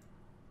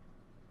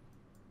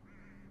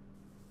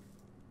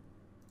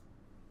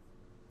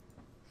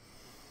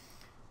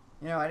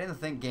 You know, I didn't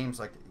think games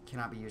like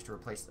cannot be used to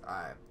replace.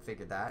 I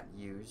figured that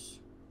use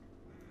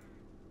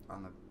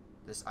on the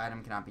this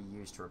item cannot be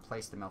used to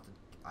replace the melted.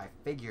 I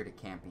figured it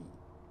can't be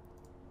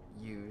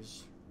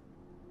use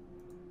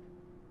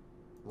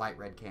light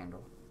red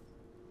candle.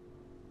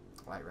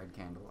 Light red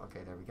candle.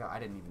 Okay, there we go. I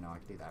didn't even know I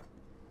could do that.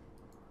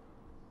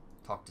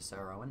 Talk to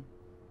Sarah Owen.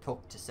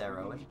 Talk to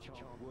Sarah Owen.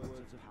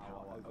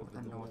 Over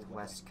the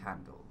northwest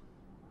candle.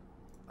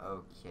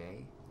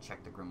 Okay.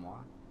 Check the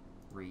grimoire.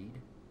 Read.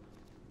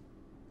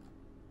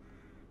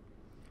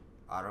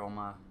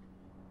 Aroma.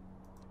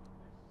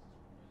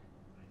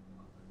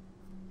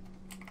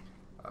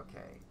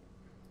 Okay.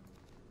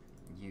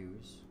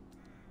 Use.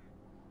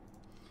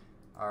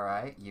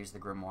 Alright, use the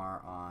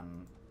grimoire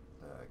on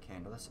the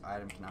candle. This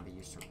item cannot be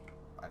used to...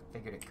 I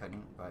figured it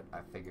couldn't, but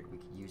I figured we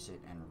could use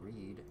it and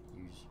read.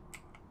 Use...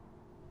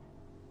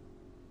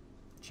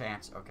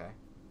 Chance, okay.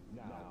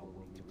 Now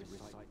we'll need to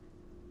recite.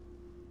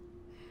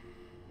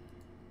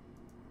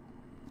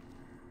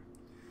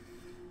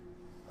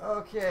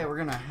 Okay, we're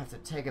gonna have to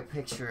take a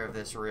picture of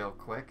this real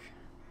quick.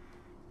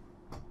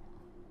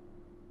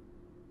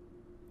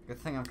 Good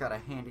thing I've got a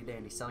handy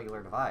dandy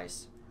cellular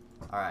device.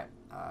 Alright,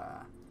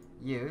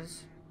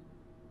 use.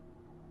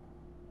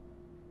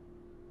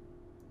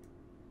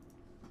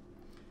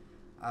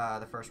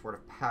 The first word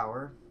of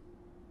power.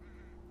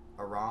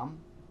 Aram.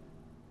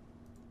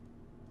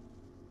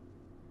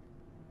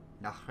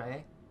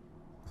 Nahre.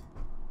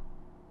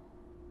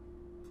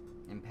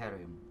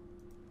 Imperium.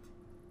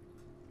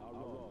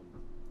 Aram.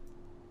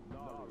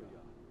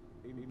 Naria.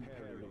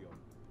 Imperium.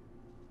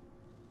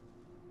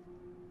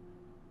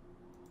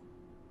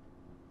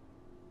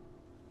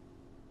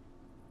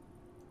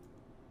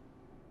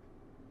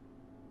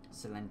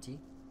 Silenti.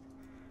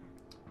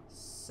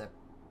 Sepulchrum.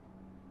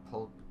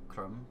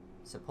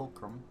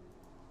 Sepulchrum.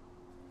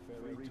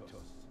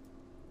 Feritus.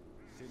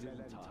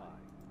 Silentai.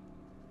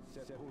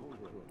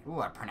 Sepulchrum.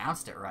 Ooh, I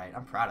pronounced it right.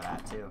 I'm proud of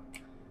that, too.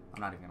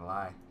 I'm not even gonna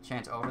lie.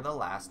 Chant over the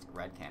last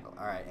red candle.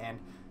 Alright, and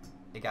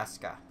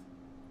Igaska.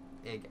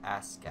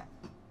 Igaska.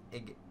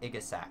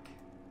 Igasak.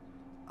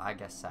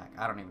 Igasak.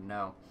 I don't even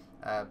know.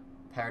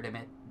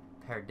 Paradimit.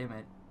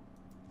 Ebulem.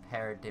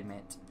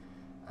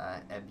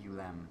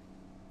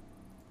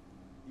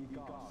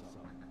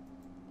 Igasak.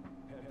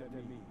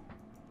 Perdemi.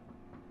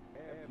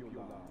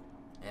 Ebula.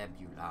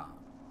 Ebula.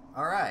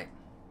 Alright.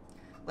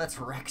 Let's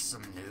wreck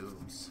some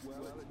noobs.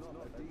 Well, it's not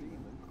a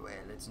demon.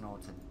 Well, it's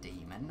not a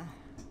demon.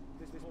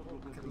 This portal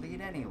Could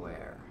lead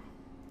anywhere.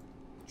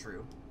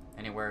 True.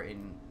 Anywhere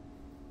in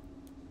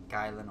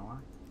Guy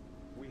Lenore.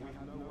 We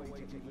have no way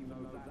to even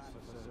know that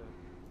for certain.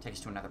 Take us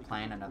to another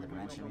plane, another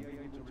dimension.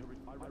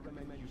 I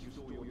recommend you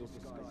store your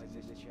disguise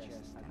in this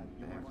chest, and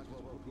you might as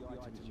well put the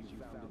items you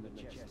found in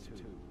the chest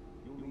too.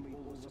 You'll need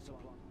all the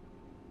supply.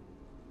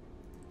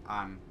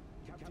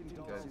 Captain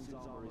Darcy's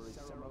armor is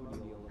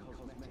ceremonial and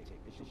cosmetic.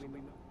 It should be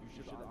you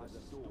should either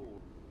store.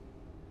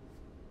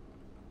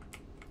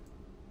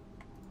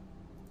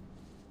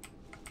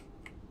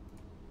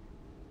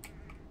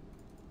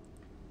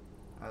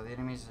 The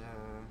enemies,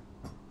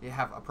 you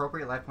have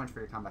appropriate life points for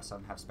your combat style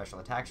and have special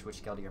attacks, which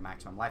scale to your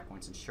maximum life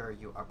points. Ensure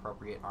you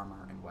appropriate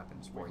armor and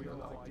weapons for your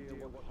low.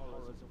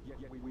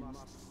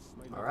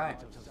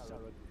 Alright.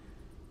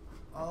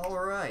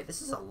 Alright,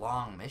 this is a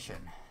long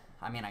mission.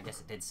 I mean, I guess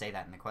it did say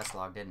that in the quest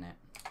log, didn't it?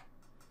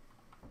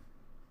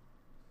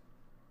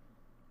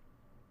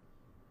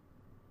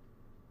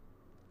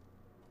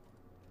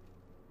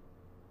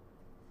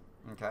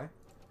 Okay.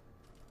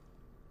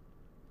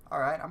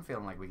 Alright, I'm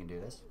feeling like we can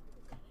do this.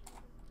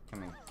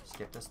 Can we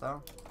skip this,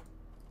 though?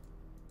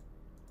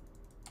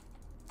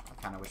 I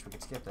kind of wish we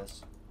could skip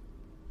this.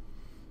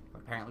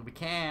 But apparently we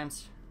can't.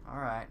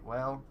 Alright,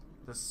 well,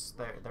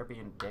 they're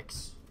being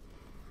dicks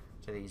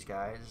to these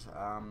guys.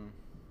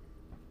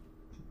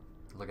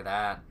 Look at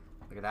that.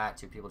 Look at that.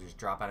 Two people just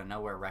drop out of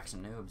nowhere, wreck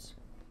some noobs.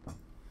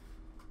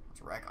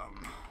 Let's wreck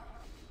them.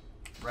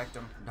 Wrecked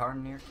them.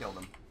 Darn near killed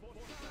them.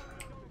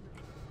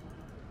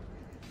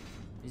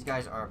 These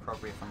guys are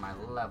appropriate for my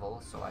level,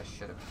 so I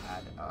should have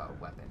had a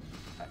weapon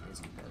that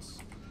isn't this.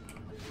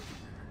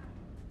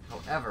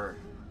 However,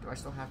 do I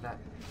still have that?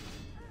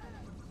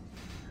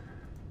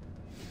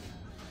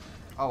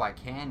 Oh, I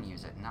can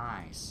use it.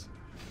 Nice.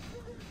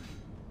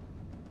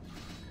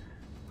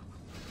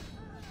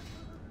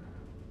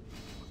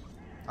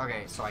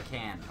 Okay, so I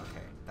can.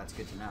 Okay, that's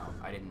good to know.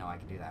 I didn't know I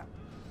could do that.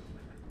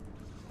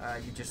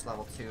 You just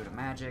level 2 to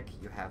magic.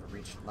 You have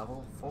reached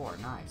level 4.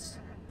 Nice.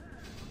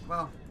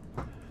 Well,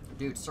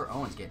 dude, Sir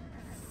Owen's getting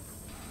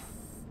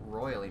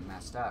royally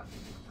messed up.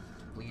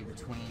 Bleed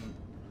between.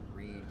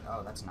 Read.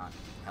 Oh, that's not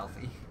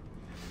healthy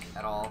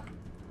at all.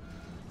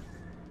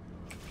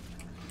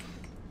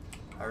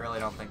 I really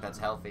don't think that's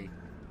healthy.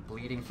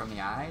 Bleeding from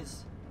the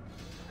eyes?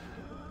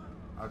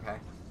 Okay.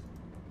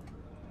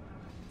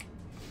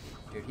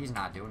 Dude, he's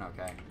not doing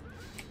okay.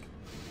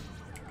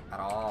 At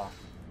all.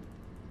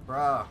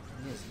 Bro,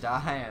 he is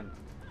dying.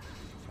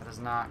 That is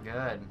not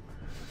good.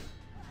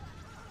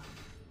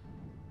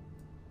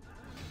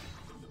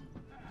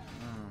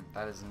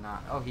 That is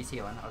not... Oh, he's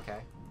healing. Okay.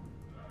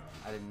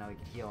 I didn't know he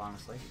could heal,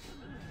 honestly.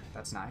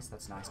 That's nice.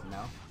 That's nice to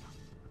know.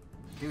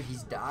 Dude,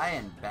 he's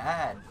dying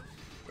bad.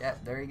 Yeah,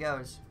 there he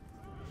goes.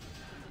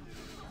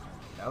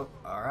 Nope.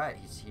 Alright,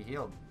 he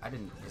healed. I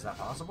didn't... Is that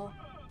possible?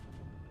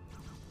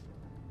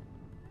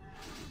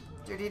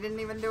 Dude, he didn't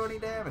even do any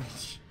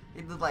damage.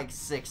 He did like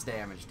 6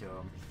 damage to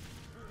him.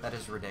 That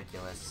is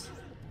ridiculous.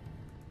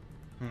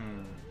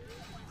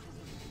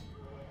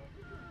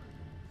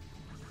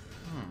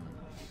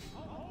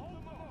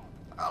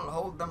 I'll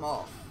hold them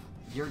off.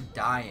 You're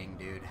dying,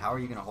 dude. How are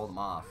you gonna hold them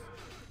off?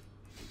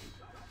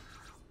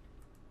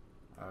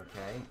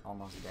 Okay,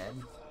 almost dead.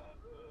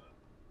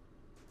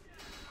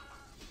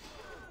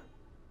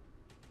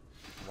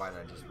 Why did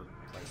I just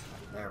replace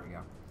that? There we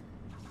go.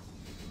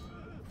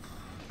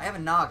 I have a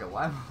Naga.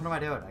 What am I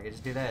doing? I can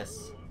just do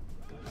this.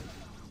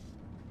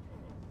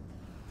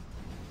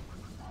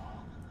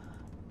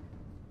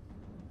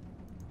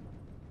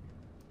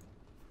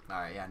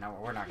 Alright, yeah, no,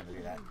 we're not gonna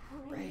do that.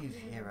 Brave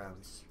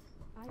heroes.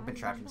 I've been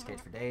trapped in this cage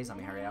for days. Let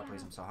me hurry out,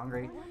 please. I'm so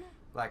hungry.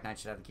 Black Knight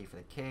should have the key for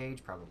the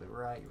cage. Probably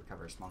right. You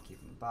recover a small key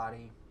from the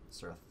body.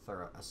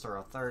 A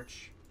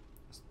Surthurch.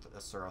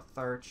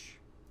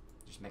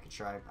 Just making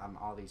sure I'm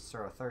all these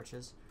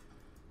Surthurches.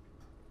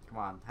 Come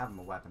on, have them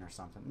a weapon or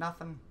something.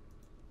 Nothing.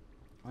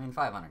 I mean,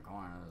 500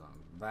 coins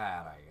isn't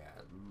bad, I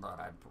guess, but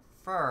I'd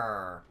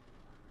prefer...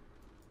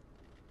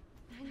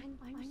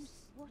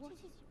 What is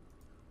it?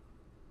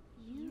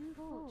 You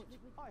fought.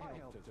 I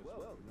helped as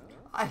well, you know.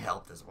 I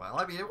helped as well.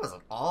 I mean, it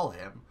wasn't all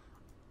him.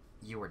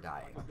 You were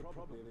dying. I could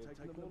probably have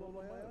taken them all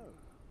on my own.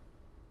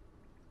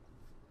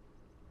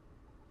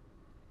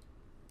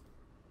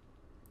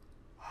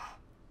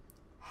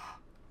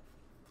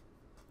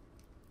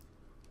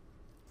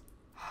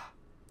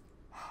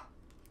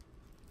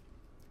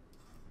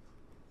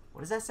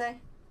 What does that say?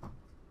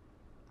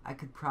 I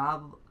could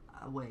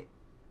wait.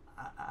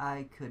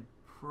 I could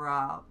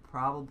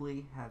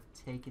probably have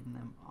taken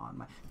them on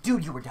my...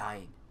 Dude, you were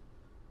dying.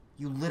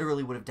 You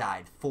literally would have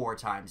died 4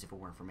 times if it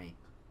weren't for me.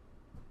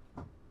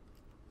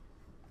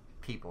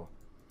 People.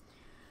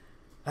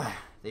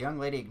 The young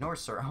lady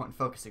ignores Sir Owen,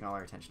 focusing all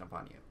her attention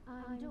upon you.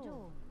 I'm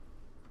Dawn.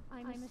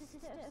 I'm a sister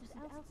of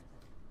St. Elspeth.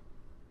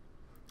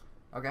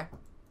 Okay.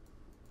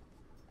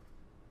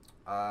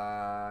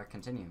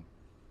 Continue.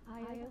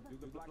 There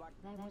was a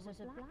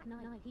black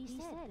knight. He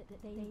said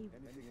that they... Anything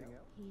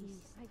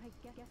else? I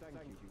guess... Thank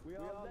you. We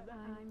are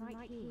I'm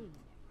right here.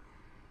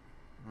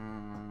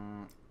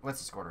 Let's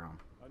escort her home.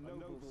 a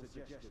noble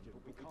suggestion, but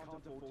we can't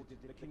afford to...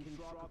 The King's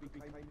Shrine will be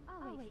paying...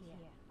 I'll wait here.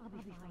 I'll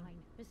be fine.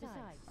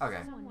 Besides,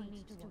 Okay. someone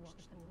needs to watch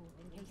the pool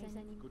in case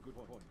any... Good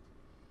point.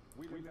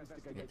 We'll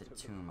investigate Get the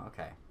tomb.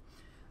 Okay.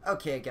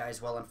 Okay,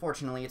 guys, well,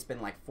 unfortunately, it's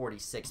been like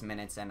 46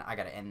 minutes, and I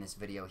gotta end this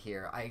video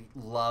here. I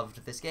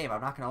loved this game, I'm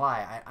not gonna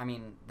lie. I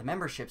mean, the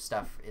membership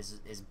stuff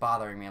is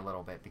bothering me a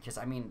little bit, because,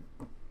 I mean,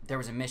 there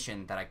was a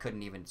mission that I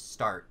couldn't even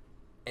start.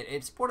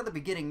 It's one of the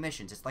beginning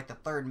missions. It's like the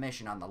 3rd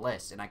mission on the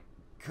list, and I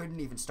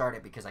couldn't even start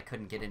it because I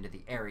couldn't get into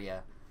the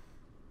area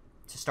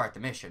to start the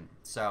mission.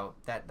 So,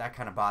 that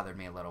kind of bothered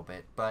me a little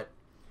bit, but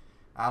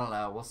I don't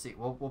know. We'll see.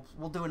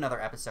 We'll do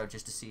another episode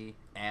just to see,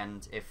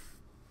 and if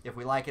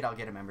we like it, I'll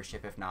get a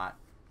membership. If not,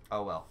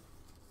 oh well.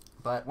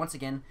 But once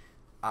again,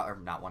 or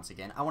not once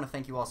again, I want to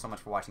thank you all so much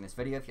for watching this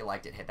video. If you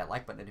liked it, hit that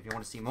like button. And if you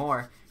want to see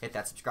more, hit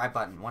that subscribe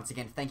button. Once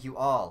again, thank you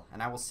all,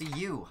 and I will see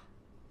you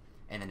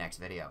in the next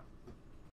video.